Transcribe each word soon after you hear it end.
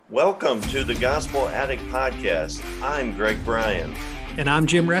Welcome to the Gospel Addict Podcast. I'm Greg Bryan. And I'm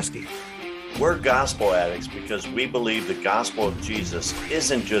Jim Reske. We're gospel addicts because we believe the gospel of Jesus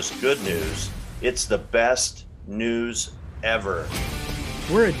isn't just good news, it's the best news ever.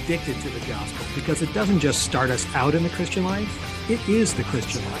 We're addicted to the gospel because it doesn't just start us out in the Christian life, it is the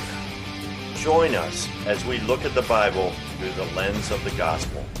Christian life. Join us as we look at the Bible through the lens of the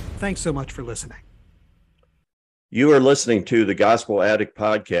gospel. Thanks so much for listening. You are listening to the Gospel Addict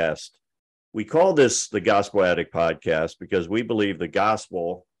Podcast. We call this the Gospel Addict Podcast because we believe the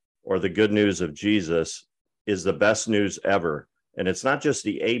gospel, or the good news of Jesus, is the best news ever. And it's not just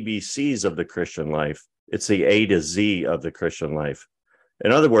the ABCs of the Christian life, it's the A to Z of the Christian life.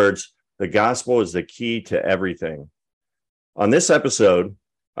 In other words, the gospel is the key to everything. On this episode,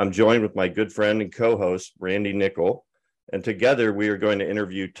 I'm joined with my good friend and co-host, Randy Nickel, and together we are going to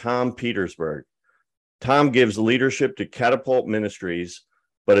interview Tom Petersburg. Tom gives leadership to Catapult Ministries,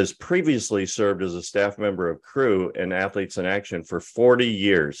 but has previously served as a staff member of Cru and Athletes in Action for 40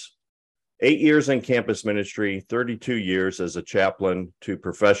 years. 8 years in campus ministry, 32 years as a chaplain to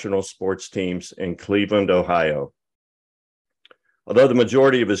professional sports teams in Cleveland, Ohio. Although the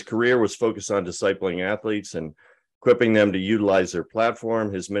majority of his career was focused on discipling athletes and equipping them to utilize their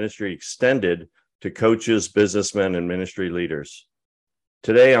platform, his ministry extended to coaches, businessmen, and ministry leaders.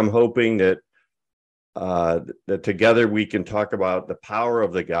 Today, I'm hoping that together we can talk about the power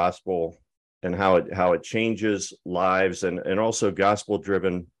of the gospel and how it changes lives and also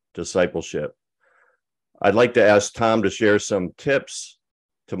gospel-driven discipleship. I'd like to ask Tom to share some tips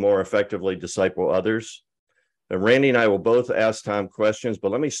to more effectively disciple others. And Randy and I will both ask Tom questions,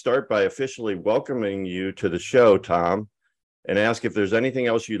 but let me start by officially welcoming you to the show, Tom, and ask if there's anything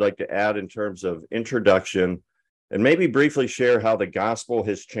else you'd like to add in terms of introduction, and maybe briefly share how the gospel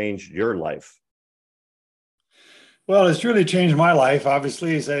has changed your life. Well, it's really changed my life,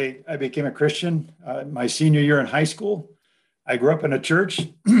 obviously, as I became a Christian my senior year in high school. I grew up in a church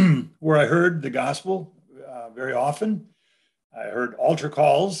where I heard the gospel very often. I heard altar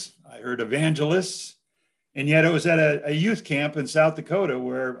calls, I heard evangelists, and yet it was at a youth camp in South Dakota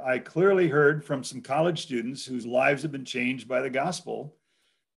where I clearly heard from some college students whose lives have been changed by the gospel,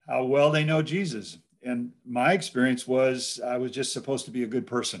 how well they know Jesus. And my experience was I was just supposed to be a good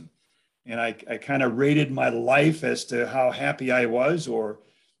person. And I kind of rated my life as to how happy I was or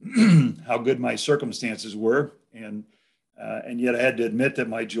how good my circumstances were. And yet I had to admit that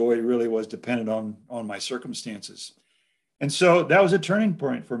my joy really was dependent on my circumstances. And so that was a turning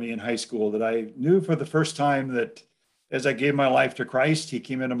point for me in high school, that I knew for the first time that as I gave my life to Christ, he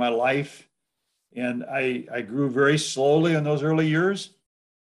came into my life. And I grew very slowly in those early years,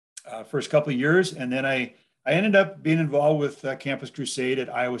 first couple of years. And then I ended up being involved with Campus Crusade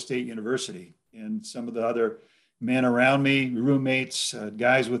at Iowa State University. And some of the other men around me, roommates,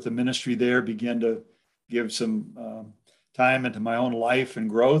 guys with the ministry there, began to give some time into my own life and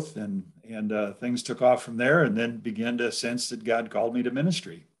growth. And things took off from there, and then began to sense that God called me to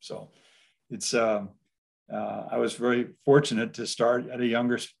ministry. So it's I was very fortunate to start at a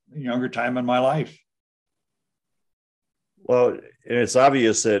younger time in my life. Well, and it's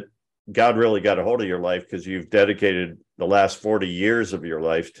obvious that God really got a hold of your life because you've dedicated the last 40 years of your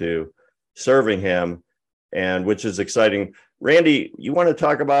life to serving him, and which is exciting. Randy, you want to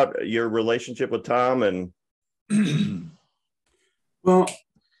talk about your relationship with Tom? And Well,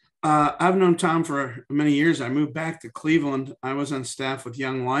 I've known Tom for many years. I moved back to Cleveland. I was on staff with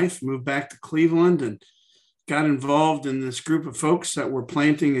Young Life, moved back to Cleveland and got involved in this group of folks that were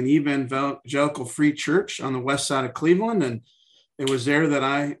planting an evangelical free church on the west side of Cleveland. And it was there that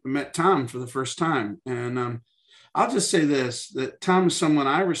I met Tom for the first time. And I'll just say this, that Tom is someone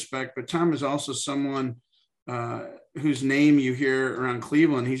I respect, but Tom is also someone whose name you hear around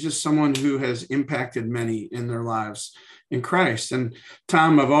Cleveland. He's just someone who has impacted many in their lives in Christ. And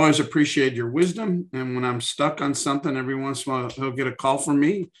Tom, I've always appreciated your wisdom. And when I'm stuck on something, every once in a while, he'll get a call from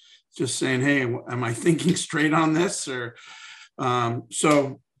me just saying, hey, am I thinking straight on this? Or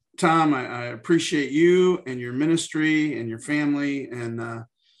so Tom, I appreciate you and your ministry and your family. And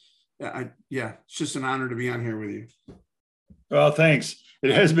it's just an honor to be on here with you. Well, thanks.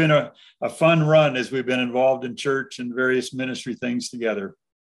 It has been a fun run as we've been involved in church and various ministry things together.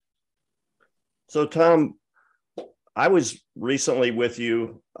 So, Tom, I was recently with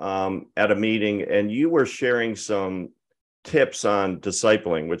you at a meeting, and you were sharing some tips on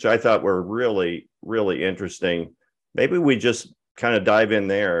discipling, which I thought were really, really interesting. Maybe we just kind of dive in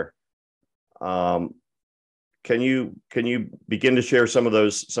there. Can you begin to share some of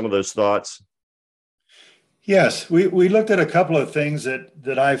those thoughts? Yes, we looked at a couple of things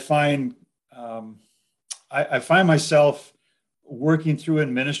that I find I find myself working through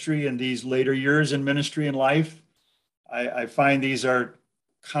in ministry in these later years in ministry and life. I find these are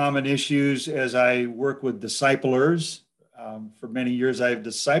common issues as I work with disciplers. For many years, I've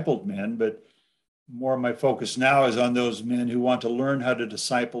discipled men, but more of my focus now is on those men who want to learn how to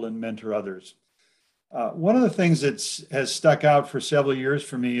disciple and mentor others. One of the things that has stuck out for several years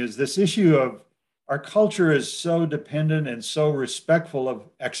for me is this issue of our culture is so dependent and so respectful of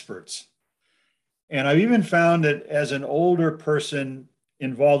experts. And I've even found that as an older person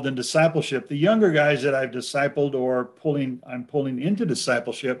involved in discipleship, the younger guys that I've discipled or I'm pulling into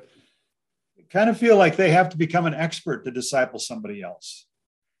discipleship kind of feel like they have to become an expert to disciple somebody else.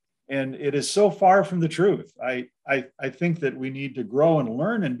 And it is so far from the truth. I think that we need to grow and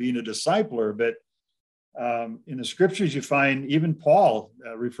learn in being a discipler, but in the scriptures, you find even Paul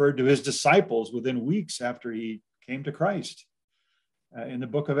referred to his disciples within weeks after he came to Christ in the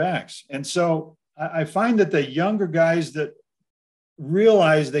book of Acts. And so I find that the younger guys that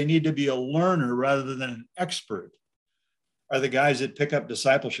realize they need to be a learner rather than an expert are the guys that pick up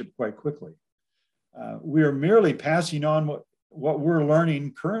discipleship quite quickly. We are merely passing on what we're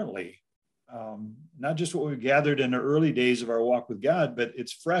learning currently, not just what we gathered in the early days of our walk with God, but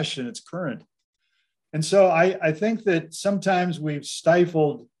it's fresh and it's current. And so I think that sometimes we've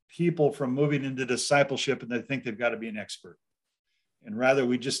stifled people from moving into discipleship and they think they've got to be an expert. And rather,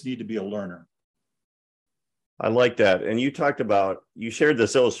 we just need to be a learner. I like that. And you shared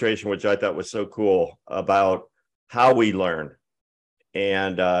this illustration, which I thought was so cool, about how we learn.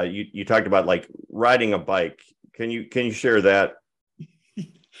 And you talked about like riding a bike. Can you share that?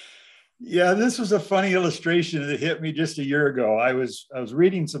 Yeah, this was a funny illustration that hit me just a year ago. I was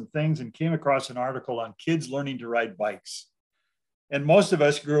reading some things and came across an article on kids learning to ride bikes. And most of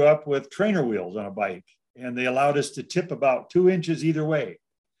us grew up with trainer wheels on a bike, and they allowed us to tip about 2 inches either way.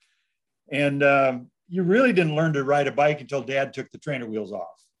 And you really didn't learn to ride a bike until Dad took the trainer wheels off.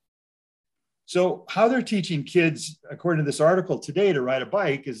 So how they're teaching kids, according to this article today, to ride a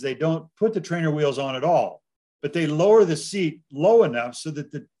bike is they don't put the trainer wheels on at all, but they lower the seat low enough so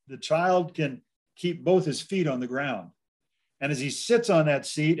that the child can keep both his feet on the ground. And as he sits on that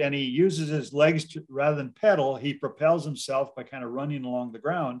seat and he uses his legs rather than pedal, he propels himself by kind of running along the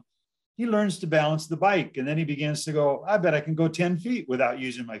ground. He learns to balance the bike. And then he begins to go, I bet I can go 10 feet without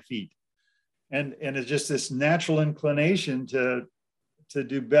using my feet. And it's just this natural inclination to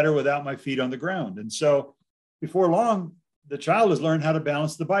do better without my feet on the ground. And so before long, the child has learned how to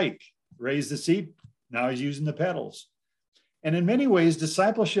balance the bike, raise the seat. Now he's using the pedals. And in many ways,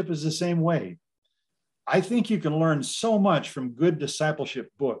 discipleship is the same way. I think you can learn so much from good discipleship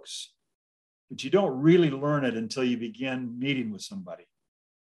books, but you don't really learn it until you begin meeting with somebody.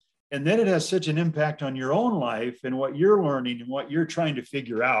 And then it has such an impact on your own life and what you're learning and what you're trying to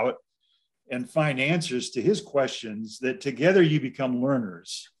figure out and find answers to his questions that together you become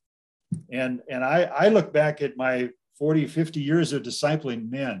learners. And I look back at my 40, 50 years of discipling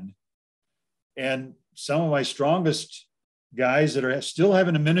men, and some of my strongest guys that are still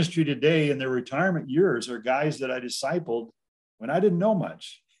having a ministry today in their retirement years are guys that I discipled when I didn't know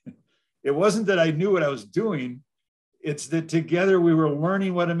much. It wasn't that I knew what I was doing. It's that together we were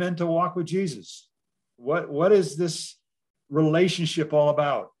learning what it meant to walk with Jesus. What is this relationship all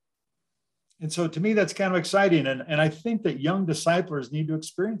about? And so to me, that's kind of exciting. And I think that young disciplers need to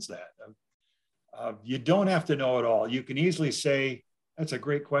experience that. You don't have to know it all. You can easily say, that's a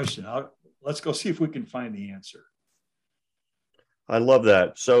great question. Let's go see if we can find the answer. I love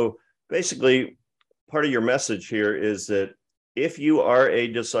that. So basically, part of your message here is that if you are a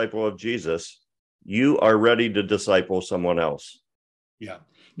disciple of Jesus, you are ready to disciple someone else. Yeah.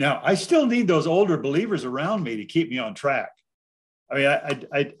 Now, I still need those older believers around me to keep me on track. I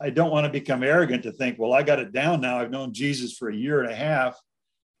mean, I don't want to become arrogant to think, well, I got it down now. I've known Jesus for a year and a half,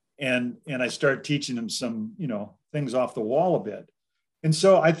 and I start teaching them some, things off the wall a bit. And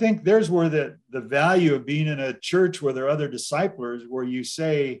so I think there's where the value of being in a church where there are other disciplers, where you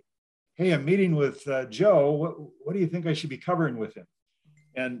say, hey, I'm meeting with Joe. What do you think I should be covering with him?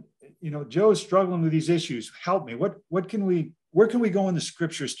 And, Joe's struggling with these issues. Help me. Where can we go in the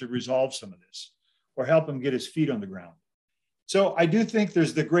scriptures to resolve some of this or help him get his feet on the ground? So I do think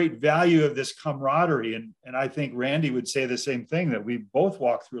there's the great value of this camaraderie. And I think Randy would say the same thing, that we both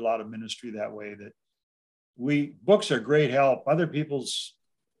walk through a lot of ministry that way, that books are great help. Other people's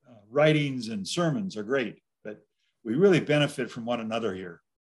writings and sermons are great, but we really benefit from one another here.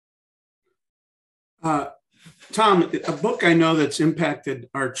 Tom, a book I know that's impacted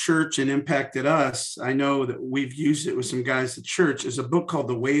our church and impacted us, I know that we've used it with some guys at church, is a book called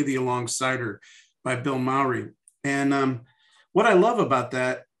The Way of the Alongsider by Bill Mowry. And what I love about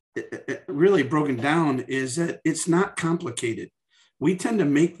that, it really broken down, is that it's not complicated. we tend to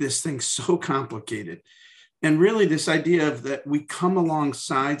make this thing so complicated. And really this idea of that we come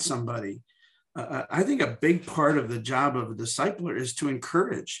alongside somebody, I think a big part of the job of a discipler is to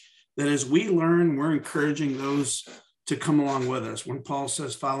encourage, that as we learn, we're encouraging those to come along with us. When Paul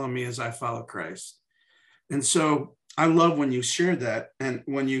says, follow me as I follow Christ. And so I love when you shared that. And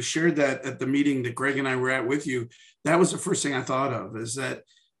when you shared that at the meeting that Greg and I were at with you, that was the first thing I thought of, is that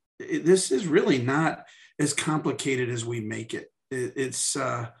this is really not as complicated as we make it. It's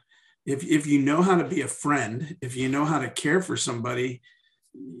if you know how to be a friend, if you know how to care for somebody,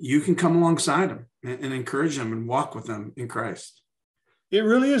 you can come alongside them and encourage them and walk with them in Christ. It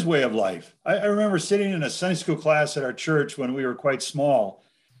really is way of life. I remember sitting in a Sunday school class at our church when we were quite small.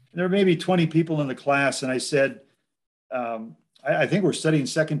 There were maybe 20 people in the class, and I said, I think we're studying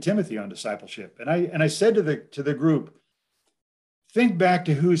 2 Timothy on discipleship. And I said to the group, think back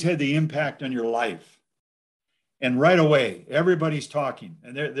to who's had the impact on your life. And right away, everybody's talking,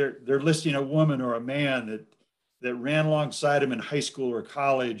 and they're listing a woman or a man that ran alongside him in high school or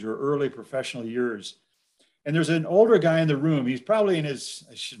college or early professional years. And there's an older guy in the room. He's probably in his,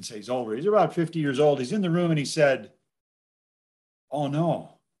 I shouldn't say he's older, he's about 50 years old. He's in the room and he said, oh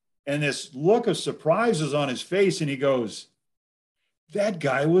no. And this look of surprise is on his face, and he goes, that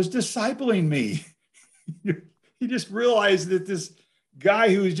guy was discipling me. He just realized that this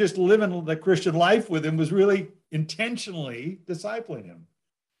guy who was just living the Christian life with him was really intentionally discipling him.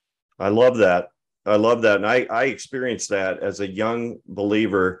 I love that. And I experienced that as a young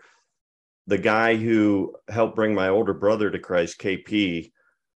believer. The guy who helped bring my older brother to Christ, KP,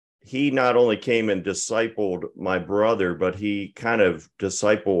 he not only came and discipled my brother, but he kind of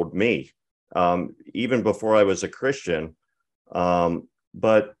discipled me, even before I was a Christian. And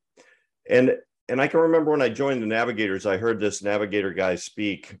I can remember when I joined the Navigators, I heard this Navigator guy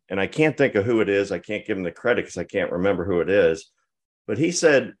speak, and I can't think of who it is. I can't give him the credit because I can't remember who it is. But he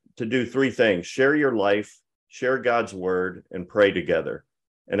said to do three things: share your life, share God's word, and pray together.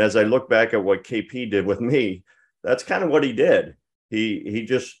 And as I look back at what KP did with me, that's kind of what he did.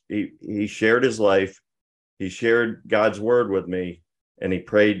 He shared his life, he shared God's word with me, and he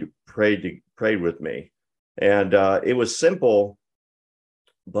prayed with me. And it was simple,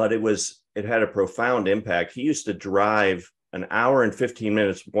 but it had a profound impact. He used to drive an hour and 15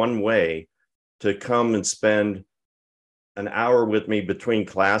 minutes one way to come and spend an hour with me between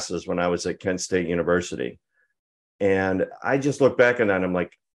classes when I was at Kent State University. And I just look back on that and I'm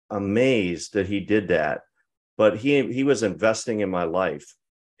like amazed that he did that. But he was investing in my life.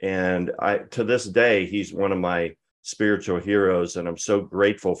 And to this day, he's one of my spiritual heroes. And I'm so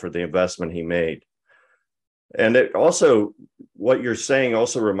grateful for the investment he made. And it also, what you're saying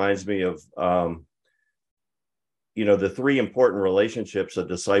also reminds me of, the three important relationships a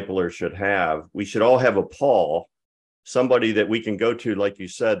discipler should have. We should all have a Paul, somebody that we can go to, like you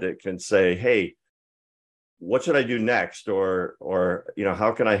said, that can say, hey, what should I do next? Or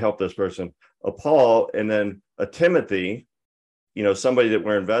how can I help this person? A Paul, and then a Timothy, somebody that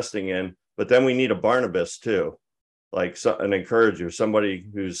we're investing in. But then we need a Barnabas too, like an encourager, somebody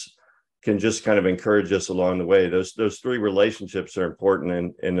who's can just kind of encourage us along the way. Those three relationships are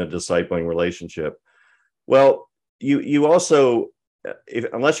important in a discipling relationship. Well, you also,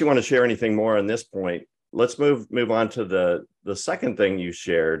 unless you want to share anything more on this point, let's move on to the second thing you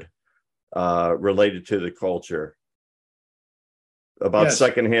shared related to the culture about Yes.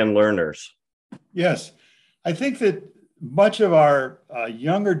 secondhand learners. Yes. I think that much of our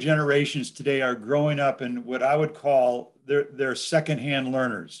younger generations today are growing up in what I would call they're secondhand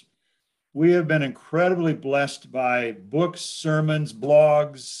learners. We have been incredibly blessed by books, sermons,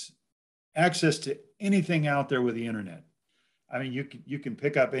 blogs, access to anything out there with the internet. I mean, you can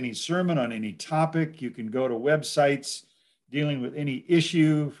pick up any sermon on any topic. You can go to websites dealing with any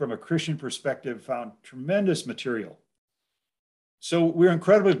issue from a Christian perspective, found tremendous material. So we're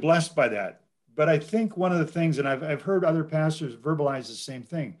incredibly blessed by that. But I think one of the things, and I've heard other pastors verbalize the same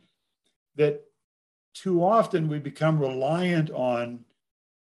thing, that too often we become reliant on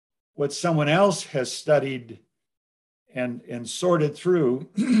what someone else has studied and sorted through,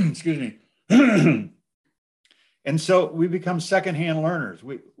 excuse me. And so we become secondhand learners.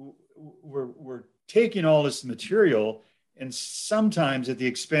 We're taking all this material, and sometimes at the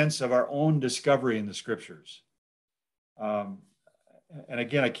expense of our own discovery in the scriptures. And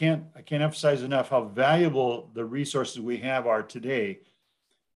again, I can't emphasize enough how valuable the resources we have are today.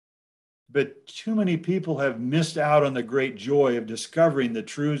 But too many people have missed out on the great joy of discovering the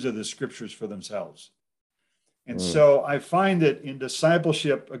truths of the scriptures for themselves. And so I find that in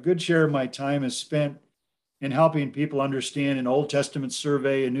discipleship, a good share of my time is spent in helping people understand an Old Testament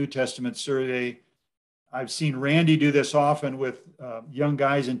survey, a New Testament survey, I've seen Randy do this often with young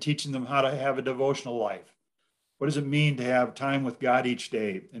guys and teaching them how to have a devotional life. What does it mean to have time with God each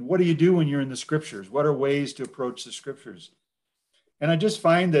day? And what do you do when you're in the scriptures? What are ways to approach the scriptures? And I just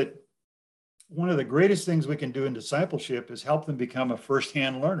find that one of the greatest things we can do in discipleship is help them become a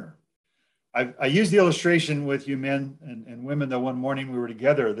firsthand learner. I used the illustration with you men and women the one morning we were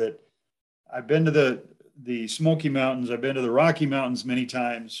together that I've been to the Smoky Mountains, I've been to the Rocky Mountains many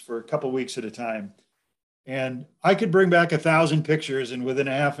times for a couple of weeks at a time. And I could bring back 1,000 pictures and within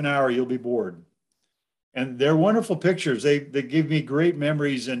a half an hour, you'll be bored. And they're wonderful pictures. They give me great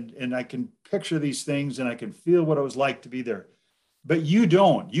memories and I can picture these things and I can feel what it was like to be there. But you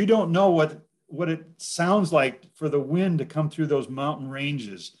don't know what it sounds like for the wind to come through those mountain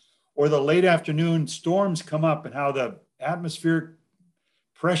ranges, or the late afternoon storms come up and how the atmospheric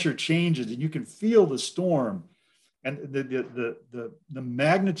pressure changes and you can feel the storm and the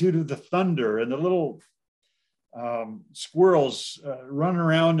magnitude of the thunder and the little squirrels running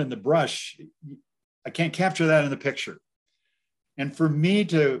around in the brush. I can't capture that in the picture. And for me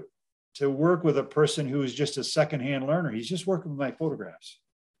to work with a person who is just a secondhand learner, he's just working with my photographs.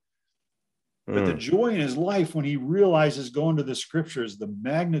 But the joy in his life when he realizes going to the scriptures, the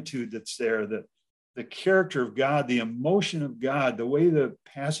magnitude that's there, the character of God, the emotion of God, the way the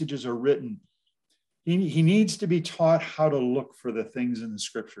passages are written, he needs to be taught how to look for the things in the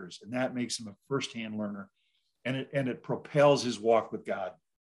scriptures. And that makes him a firsthand learner. And it propels his walk with God.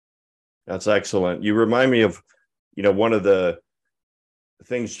 That's excellent. You remind me of, one of the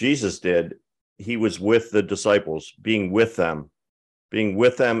things Jesus did. He was with the disciples, being with them,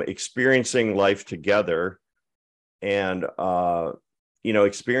 experiencing life together, and,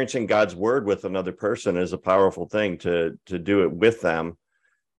 experiencing God's word with another person is a powerful thing to do it with them.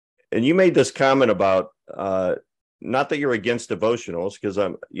 And you made this comment about, not that you're against devotionals, because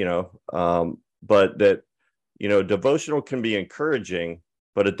but that, devotional can be encouraging,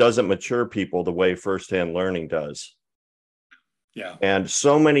 but it doesn't mature people the way firsthand learning does. Yeah. And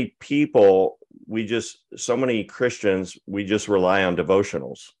so many people, so many Christians, we just rely on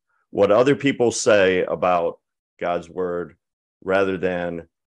devotionals, what other people say about God's word, rather than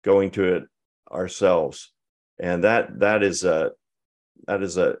going to it ourselves. And that is a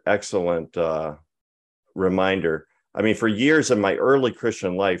excellent reminder. I mean, for years in my early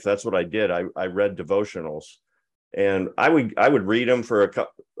Christian life, that's what I did. I read devotionals, and I would read them for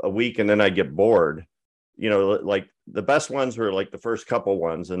a week, and then I'd get bored. Like the best ones were like the first couple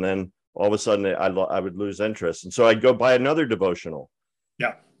ones, and then all of a sudden I would lose interest, and so I'd go buy another devotional.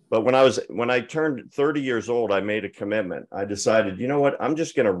 Yeah. But when I turned 30 years old, I made a commitment. I decided, you know what, I'm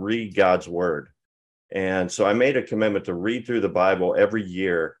just going to read God's word. And so I made a commitment to read through the Bible every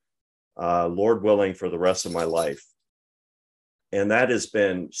year, Lord willing, for the rest of my life. And that has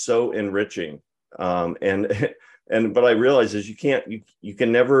been so enriching. But I realize is you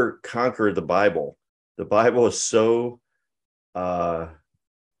can never conquer the Bible. The Bible is so,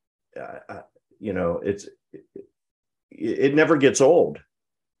 it never gets old.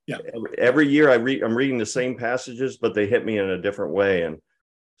 Yeah. Every year I'm reading the same passages, but they hit me in a different way. And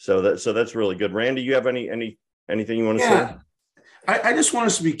so that's really good. Randy, you have anything you want to say? I just want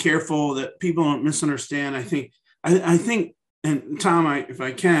us to be careful that people don't misunderstand. I think, and Tom, if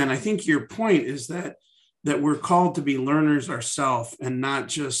I can, I think your point is that we're called to be learners ourselves and not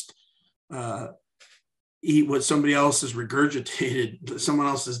just eat what somebody else has regurgitated, that someone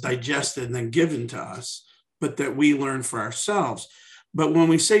else has digested and then given to us, but that we learn for ourselves. But when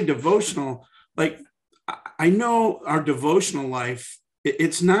we say devotional, like I know our devotional life,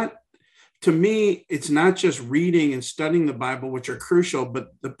 it's not, to me, it's not just reading and studying the Bible, which are crucial, but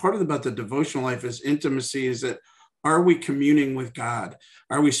the part about the devotional life is intimacy, is that are we communing with God?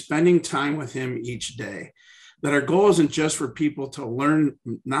 Are we spending time with him each day? That our goal isn't just for people to learn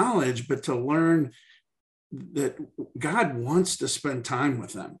knowledge, but to learn that God wants to spend time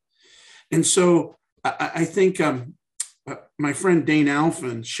with them. And so I think my friend Dane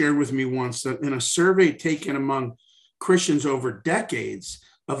Alphen shared with me once that in a survey taken among Christians over decades,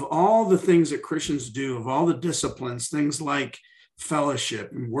 of all the things that Christians do, of all the disciplines, things like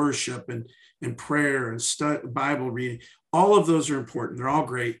fellowship and worship and prayer and Bible reading, all of those are important. They're all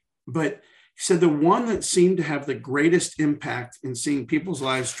great. But he said the one that seemed to have the greatest impact in seeing people's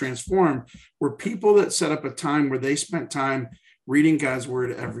lives transform were people that set up a time where they spent time reading God's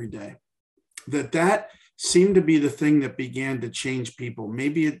word every day. That seemed to be the thing that began to change people.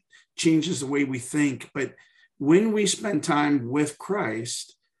 Maybe it changes the way we think, but when we spend time with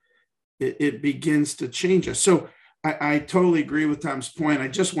Christ, it begins to change us. So I totally agree with Tom's point. I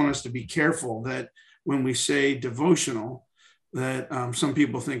just want us to be careful that when we say devotional, that some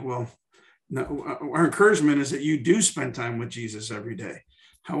people think, well, No, our encouragement is that you do spend time with Jesus every day.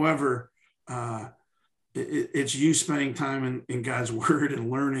 However, it's you spending time in God's word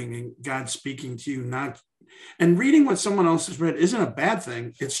and learning and God speaking to you, and reading what someone else has read isn't a bad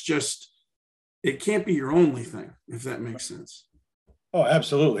thing. It's just, it can't be your only thing, if that makes sense. Oh,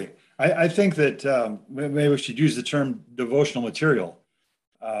 absolutely. I think that maybe we should use the term devotional material.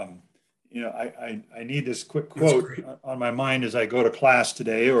 I need this quick quote on my mind as I go to class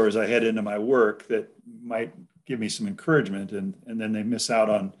today or as I head into my work that might give me some encouragement, and then they miss out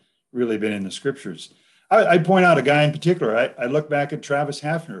on really being in the scriptures. I'd point out a guy in particular. I look back at Travis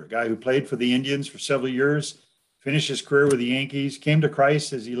Hafner, a guy who played for the Indians for several years, finished his career with the Yankees, came to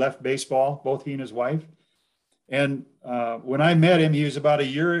Christ as he left baseball, both he and his wife. And when I met him, he was about a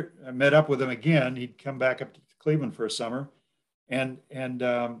year. I met up with him again. He'd come back up to Cleveland for a summer. And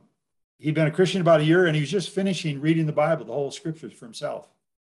he'd been a Christian about a year, and he was just finishing reading the Bible, the whole scriptures for himself.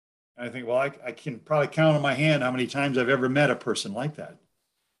 And I think, well, I can probably count on my hand how many times I've ever met a person like that.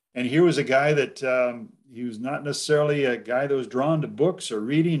 And here was a guy that he was not necessarily a guy that was drawn to books or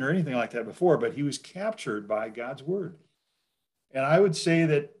reading or anything like that before, but he was captured by God's word. And I would say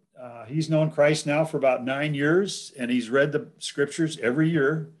that he's known Christ now for about 9 years, and he's read the scriptures every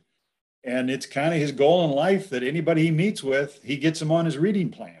year. And it's kind of his goal in life that anybody he meets with, he gets them on his reading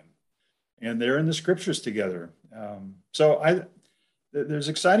plan. And they're in the scriptures together. There's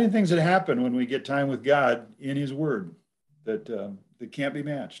exciting things that happen when we get time with God in his word that can't be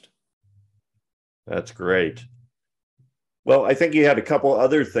matched. That's great. Well, I think you had a couple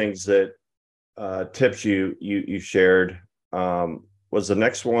other things that tips you shared. Was the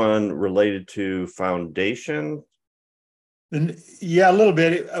next one related to foundation? Yeah, a little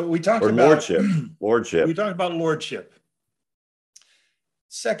bit. We talked about lordship. We talked about lordship.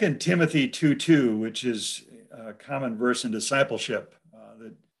 2 Timothy 2:2, which is a common verse in discipleship,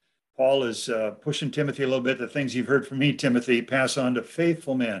 that Paul is pushing Timothy a little bit. The things you've heard from me, Timothy, pass on to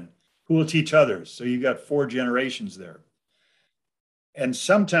faithful men who will teach others. So you've got 4 generations there. And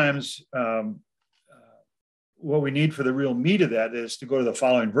sometimes what we need for the real meat of that is to go to the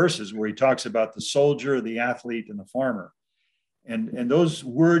following verses where he talks about the soldier, the athlete, and the farmer. And those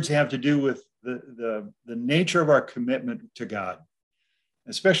words have to do with the nature of our commitment to God,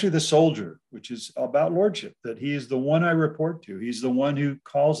 especially the soldier, which is about lordship, that he is the one I report to. He's the one who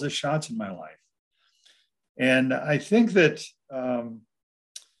calls the shots in my life. And I think that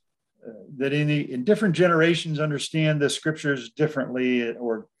that in different generations understand the scriptures differently,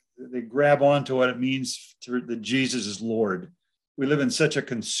 or they grab onto what it means that Jesus is Lord. We live in such a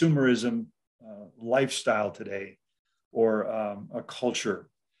consumerism lifestyle today, or a culture.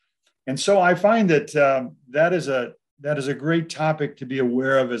 And so I find that that is a great topic to be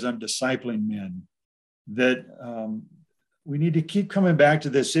aware of as I'm discipling men, that we need to keep coming back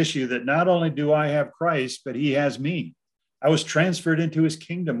to this issue that not only do I have Christ, but he has me. I was transferred into his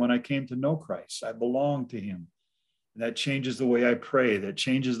kingdom when I came to know Christ. I belong to him. That changes the way I pray. That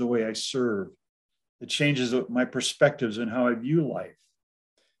changes the way I serve. It changes my perspectives and how I view life.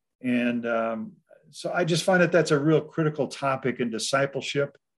 And so I just find that that's a real critical topic in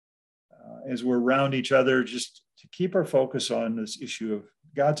discipleship as we're around each other, just to keep our focus on this issue of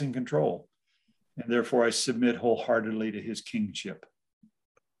God's in control. And therefore, I submit wholeheartedly to his kingship.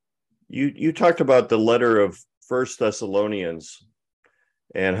 You talked about the letter of 1 Thessalonians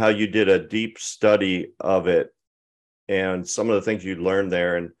and how you did a deep study of it and some of the things you learned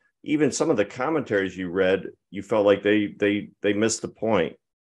there. And even some of the commentaries you read, you felt like they missed the point.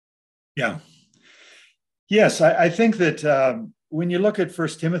 Yeah. Yes, I think that when you look at 1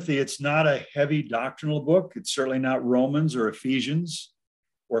 Timothy, it's not a heavy doctrinal book. It's certainly not Romans or Ephesians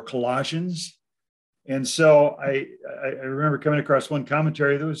or Colossians. And so I remember coming across one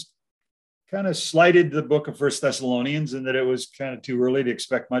commentary that was kind of slighted the book of 1 Thessalonians, and that it was kind of too early to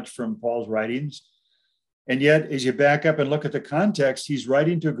expect much from Paul's writings. And yet, as you back up and look at the context, he's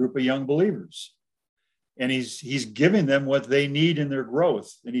writing to a group of young believers. And he's giving them what they need in their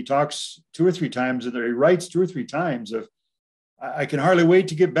growth. And he talks 2 or 3 times, and he writes 2 or 3 times of, I can hardly wait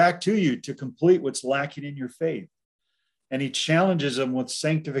to get back to you to complete what's lacking in your faith. And he challenges them with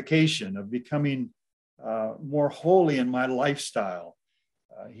sanctification, of becoming more holy in my lifestyle.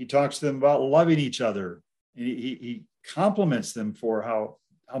 He talks to them about loving each other. He compliments them for how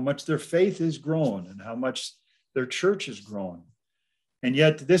much their faith has grown and how much their church has grown. And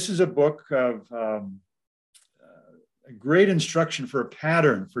yet this is a book of a great instruction for a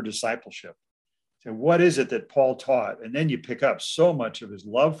pattern for discipleship. So what is it that Paul taught? And then you pick up so much of his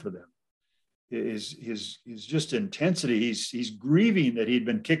love for them, his just intensity. He's grieving that he'd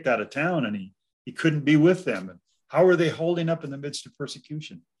been kicked out of town and he couldn't be with them. And how are they holding up in the midst of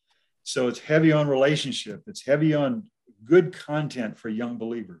persecution? So it's heavy on relationship. It's heavy on good content for young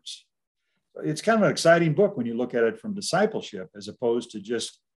believers. It's kind of an exciting book when you look at it from discipleship, as opposed to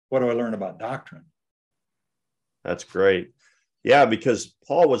just, what do I learn about doctrine? That's great. Yeah, because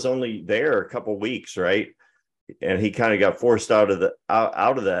Paul was only there a couple of weeks, right? And he kind of got forced out of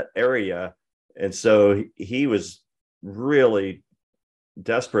that area. And so he was really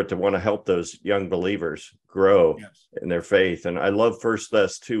desperate to want to help those young believers grow in their faith. And I love 1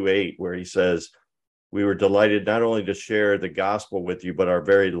 Thess 2:8, where he says, we were delighted not only to share the gospel with you, but our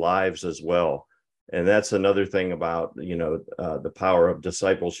very lives as well. And that's another thing about, the power of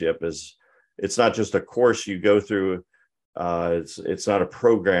discipleship is it's not just a course you go through. It's not a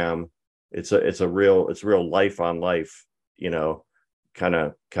program. It's real life on life, kind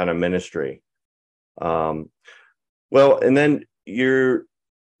of ministry. Well, and then the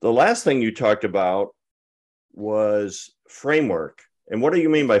last thing you talked about was framework. And what do you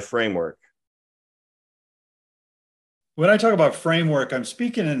mean by framework? When I talk about framework, I'm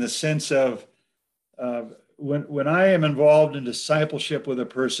speaking in the sense of when I am involved in discipleship with a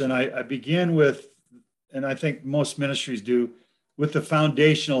person, I begin with, and I think most ministries do, with the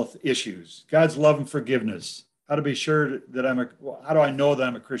foundational issues: God's love and forgiveness, how to be sure that how do I know that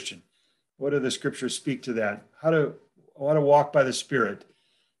I'm a Christian? What do the scriptures speak to that? How to walk by the Spirit,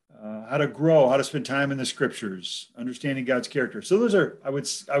 how to grow, how to spend time in the scriptures, understanding God's character. So those are, I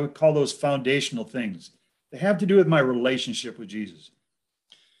would call those foundational things. They have to do with my relationship with Jesus.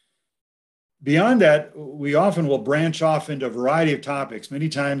 Beyond that, we often will branch off into a variety of topics, many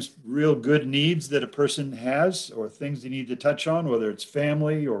times real good needs that a person has or things they need to touch on, whether it's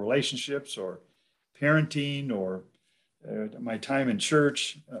family or relationships or parenting or my time in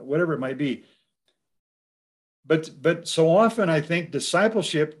church, whatever it might be. But so often I think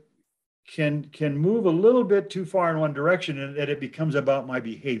discipleship can move a little bit too far in one direction, and that it becomes about my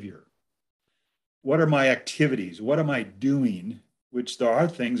behavior. What are my activities? What am I doing? Which there are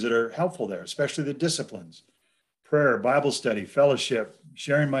things that are helpful there, especially the disciplines: prayer, Bible study, fellowship,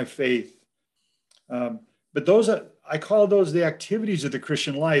 sharing my faith. But those I call those the activities of the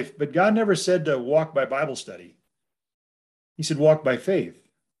Christian life. But God never said to walk by Bible study. He said walk by faith.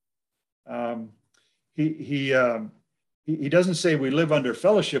 He doesn't say we live under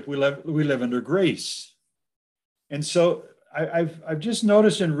fellowship. We live under grace. And so I've just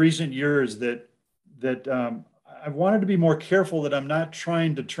noticed in recent years that I've wanted to be more careful that I'm not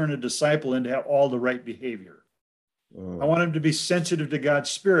trying to turn a disciple into all the right behavior. I want him to be sensitive to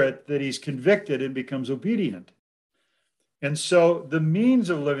God's Spirit, that he's convicted and becomes obedient. And so the means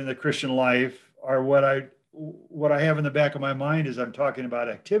of living the Christian life are what I have in the back of my mind as I'm talking about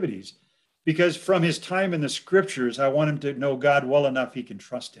activities, because from his time in the scriptures, I want him to know God well enough he can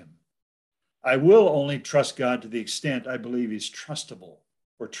trust him. I will only trust God to the extent I believe he's trustable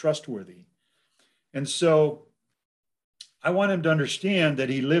or trustworthy. And so I want him to understand that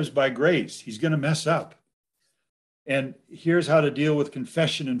he lives by grace. He's going to mess up. And here's how to deal with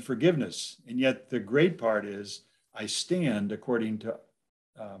confession and forgiveness. And yet the great part is I stand, according to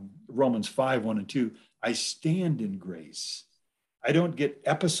Romans 5:1-2, I stand in grace. I don't get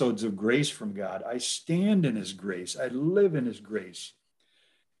episodes of grace from God. I stand in his grace. I live in his grace.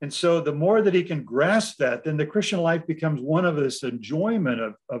 And so the more that he can grasp that, then the Christian life becomes one of this enjoyment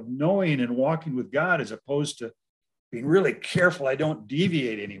of knowing and walking with God, as opposed to being really careful I don't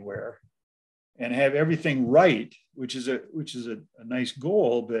deviate anywhere and have everything right, which is a nice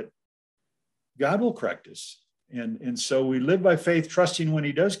goal, but God will correct us. And so we live by faith, trusting when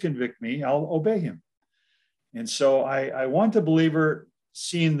he does convict me, I'll obey him. And so I want the believer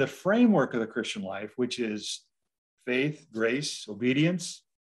seeing the framework of the Christian life, which is faith, grace, obedience.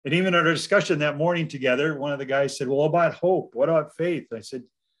 And even in our discussion that morning together, one of the guys said, well, about hope, what about faith? I said,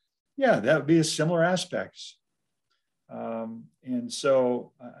 yeah, that would be a similar aspects. And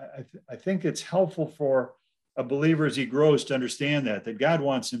so I think it's helpful for a believer as he grows to understand that God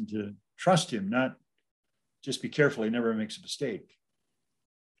wants him to trust him, not just be careful he never makes a mistake.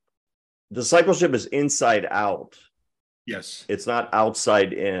 Discipleship is inside out. Yes. It's not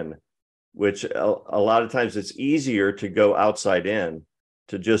outside in, which a lot of times it's easier to go outside in,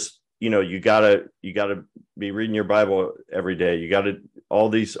 to just, you gotta be reading your Bible every day. You gotta all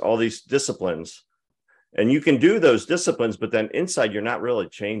these disciplines, and you can do those disciplines, but then inside you're not really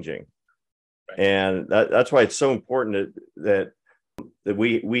changing. Right. And that's why it's so important that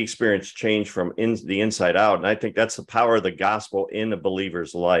we experience change from the inside out. And I think that's the power of the gospel in a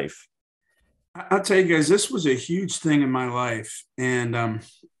believer's life. I'll tell you guys, this was a huge thing in my life, and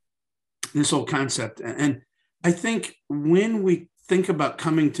this whole concept. And I think when we think about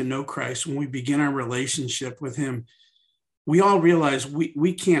coming to know Christ, when we begin our relationship with him, we all realize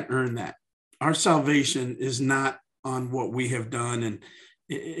we can't earn that. Our salvation is not on what we have done, and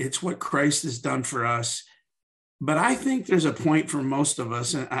it's what Christ has done for us. But I think there's a point for most of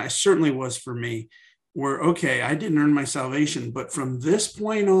us, and I certainly was for me, where, okay, I didn't earn my salvation, but from this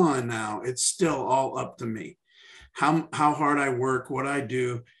point on now, it's still all up to me. How hard I work, what I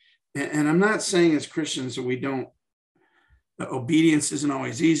do. And I'm not saying as Christians that we don't, obedience isn't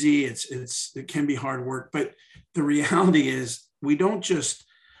always easy. It can be hard work, but the reality is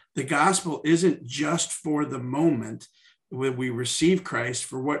the gospel isn't just for the moment when we receive Christ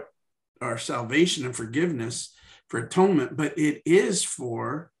for what our salvation and forgiveness, for atonement, but it is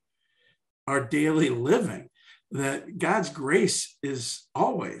for our daily living, that God's grace is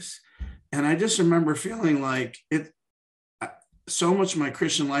always. And I just remember feeling like so much of my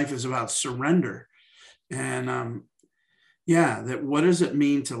Christian life is about surrender. And that what does it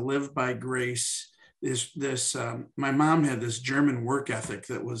mean to live by grace? My mom had this German work ethic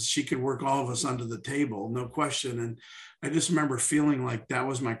she could work all of us under the table, no question. And I just remember feeling like that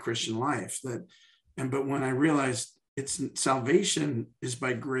was my Christian life. But when I realized salvation is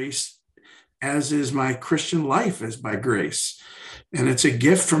by grace, as is my Christian life is by grace, and it's a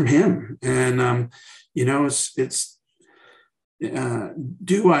gift from Him. And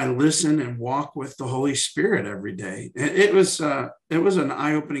do I listen and walk with the Holy Spirit every day? It was an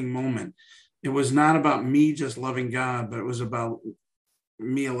eye-opening moment. It was not about me just loving God, but it was about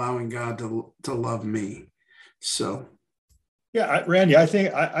me allowing God to love me. So, yeah, Randy, I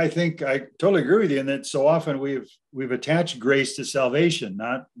think I totally agree with you in that so often we've attached grace to salvation,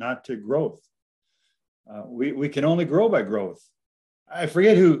 not to growth. We can only grow by growth. I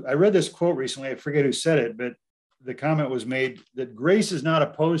read this quote recently. I forget who said it, but the comment was made that grace is not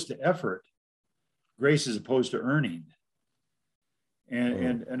opposed to effort. Grace is opposed to earning.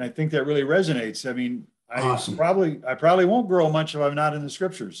 And I think that really resonates. I mean, awesome. I probably won't grow much if I'm not in the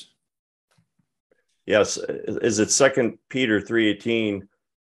scriptures. Yes. Is it 2 Peter 3:18?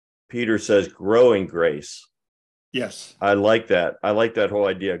 Peter says, grow in grace. Yes. I like that. I like that whole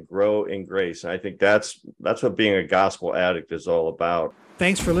idea, grow in grace. I think that's what being a gospel addict is all about.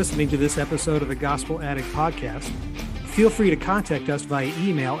 Thanks for listening to this episode of the Gospel Addict Podcast. Feel free to contact us via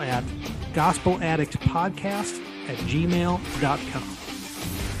email at gospeladdictpodcast@gmail.com.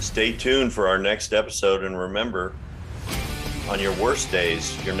 Stay tuned for our next episode, and remember, on your worst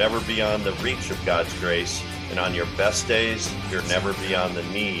days, you're never beyond the reach of God's grace, and on your best days, you're never beyond the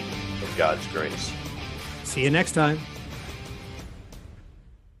need of God's grace. See you next time.